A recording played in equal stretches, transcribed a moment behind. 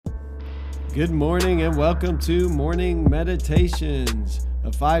Good morning and welcome to Morning Meditations,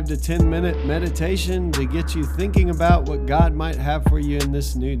 a 5 to 10 minute meditation to get you thinking about what God might have for you in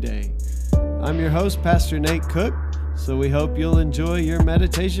this new day. I'm your host, Pastor Nate Cook, so we hope you'll enjoy your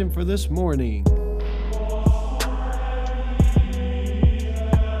meditation for this morning.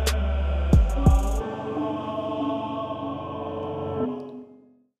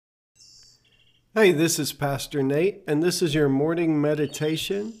 Hey, this is Pastor Nate, and this is your morning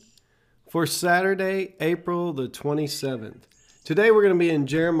meditation for Saturday, April the 27th. Today we're going to be in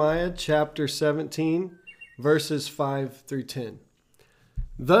Jeremiah chapter 17, verses 5 through 10.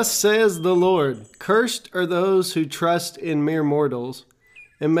 Thus says the Lord, cursed are those who trust in mere mortals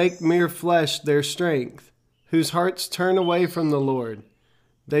and make mere flesh their strength, whose hearts turn away from the Lord.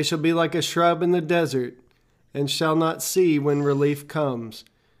 They shall be like a shrub in the desert and shall not see when relief comes.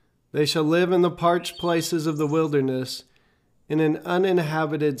 They shall live in the parched places of the wilderness, in an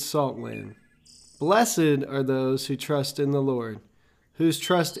uninhabited salt land. Blessed are those who trust in the Lord, whose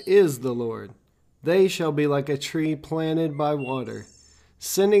trust is the Lord. They shall be like a tree planted by water,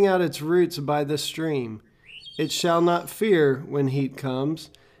 sending out its roots by the stream. It shall not fear when heat comes,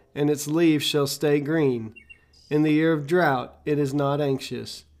 and its leaves shall stay green. In the year of drought it is not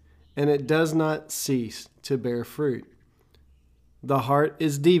anxious, and it does not cease to bear fruit. The heart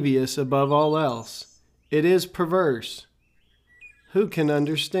is devious above all else. It is perverse. Who can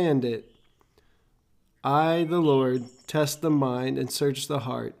understand it? I, the Lord, test the mind and search the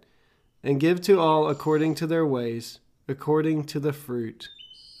heart, and give to all according to their ways, according to the fruit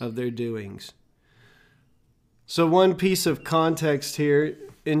of their doings. So one piece of context here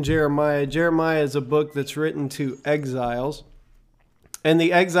in Jeremiah. Jeremiah is a book that's written to exiles. And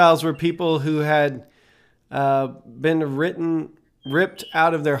the exiles were people who had been ripped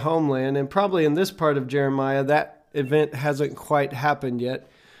out of their homeland. And probably in this part of Jeremiah, that event hasn't quite happened yet,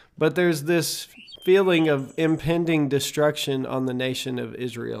 but there's this feeling of impending destruction on the nation of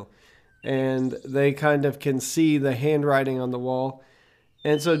Israel, and they kind of can see the handwriting on the wall.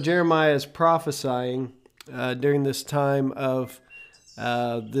 And so Jeremiah is prophesying during this time of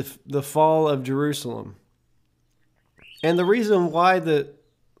the fall of Jerusalem. And the reason why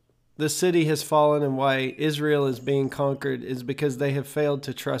the city has fallen and why Israel is being conquered is because they have failed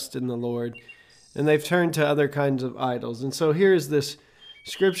to trust in the Lord, and they've turned to other kinds of idols. And so here's this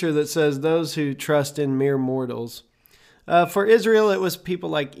scripture that says, those who trust in mere mortals. For Israel, it was people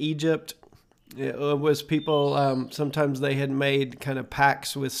like Egypt. It was people, sometimes they had made kind of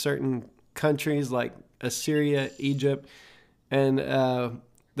pacts with certain countries like Assyria, Egypt, and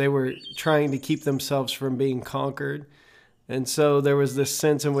they were trying to keep themselves from being conquered. And so there was this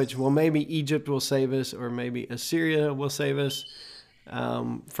sense in which, well, maybe Egypt will save us, or maybe Assyria will save us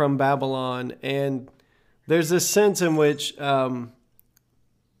from Babylon. And there's this sense in which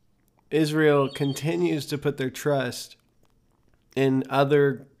Israel continues to put their trust in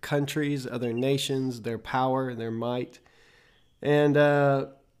other countries, other nations, their power, their might. And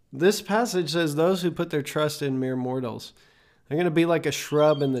this passage says those who put their trust in mere mortals, they're going to be like a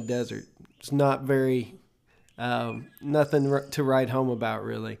shrub in the desert. It's not very, nothing to write home about,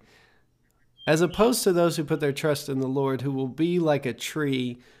 really. As opposed to those who put their trust in the Lord, who will be like a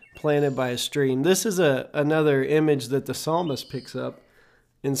tree planted by a stream. This is another image that the psalmist picks up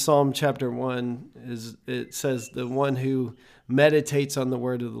in Psalm chapter 1. It says the one who meditates on the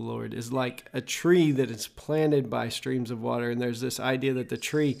word of the Lord is like a tree that is planted by streams of water. And there's this idea that the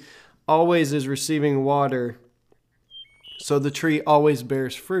tree always is receiving water, so the tree always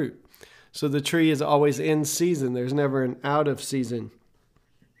bears fruit. So the tree is always in season. There's never an out of season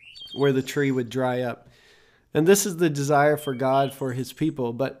where the tree would dry up. And this is the desire for God for his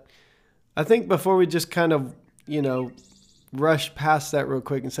people. But I think before we just kind of, rush past that real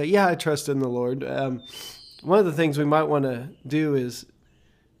quick and say, yeah, I trust in the Lord, one of the things we might want to do is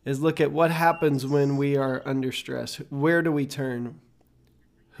look at what happens when we are under stress. Where do we turn?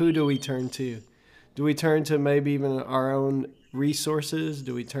 Who do we turn to? Do we turn to maybe even our own resources?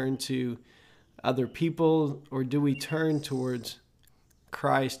 Do we turn to other people? Or do we turn towards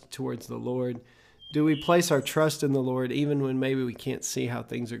Christ, towards the Lord? Do we place our trust in the Lord even when maybe we can't see how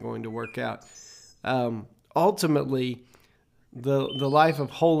things are going to work out? Ultimately, the life of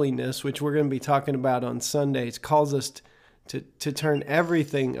holiness, which we're going to be talking about on Sundays, calls us to turn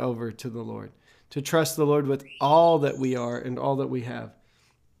everything over to the Lord, to trust the Lord with all that we are and all that we have.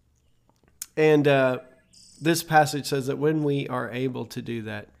 And this passage says that when we are able to do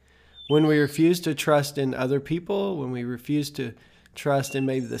that, when we refuse to trust in other people, when we refuse to trust in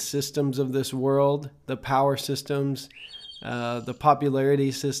maybe the systems of this world, the power systems, the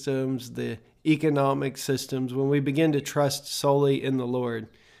popularity systems, the economic systems, when we begin to trust solely in the Lord,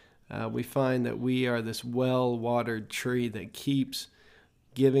 we find that we are this well-watered tree that keeps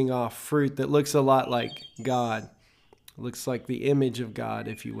giving off fruit that looks a lot like God. Looks like the image of God,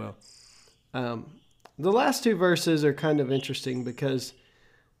 if you will. The last two verses are kind of interesting because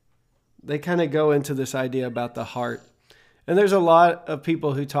they kind of go into this idea about the heart. And there's a lot of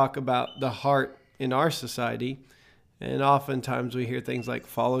people who talk about the heart in our society. And oftentimes we hear things like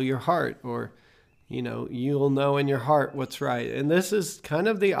follow your heart, or, you'll know in your heart what's right. And this is kind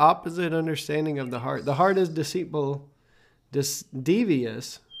of the opposite understanding of the heart. The heart is deceitful,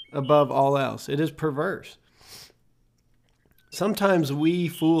 devious above all else. It is perverse. Sometimes we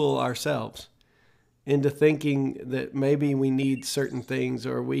fool ourselves into thinking that maybe we need certain things,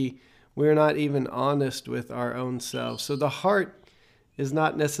 or we're not even honest with our own selves. So the heart is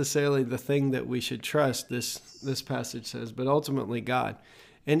not necessarily the thing that we should trust, this passage says, but ultimately God.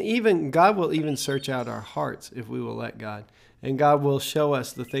 And even God will even search out our hearts if we will let God. And God will show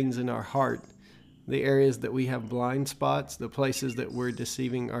us the things in our heart, the areas that we have blind spots, the places that we're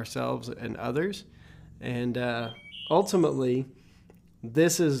deceiving ourselves and others. And ultimately,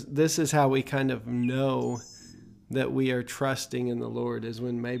 this is how we kind of know that we are trusting in the Lord, is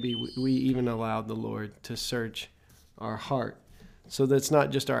when maybe we even allow the Lord to search our heart. So that's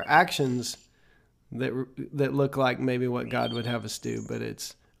not just our actions that look like maybe what God would have us do, but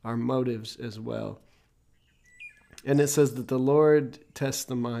it's our motives as well. And it says that the Lord tests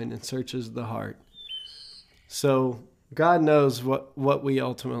the mind and searches the heart. So God knows what we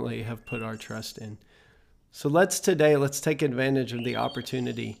ultimately have put our trust in. So let's take advantage of the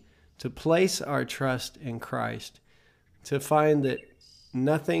opportunity to place our trust in Christ, to find that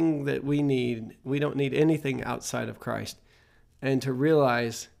nothing that we don't need anything outside of Christ, and to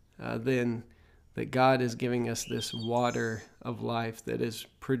realize then that God is giving us this water of life that is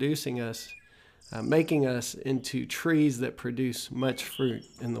producing us, making us into trees that produce much fruit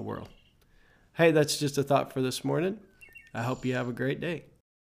in the world. Hey, that's just a thought for this morning. I hope you have a great day.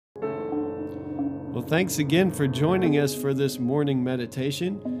 Well, thanks again for joining us for this morning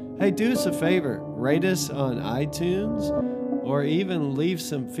meditation. Hey, do us a favor, rate us on iTunes, or even leave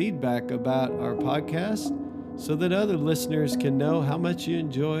some feedback about our podcast so that other listeners can know how much you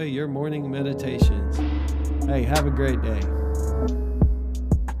enjoy your morning meditations. Hey, have a great day.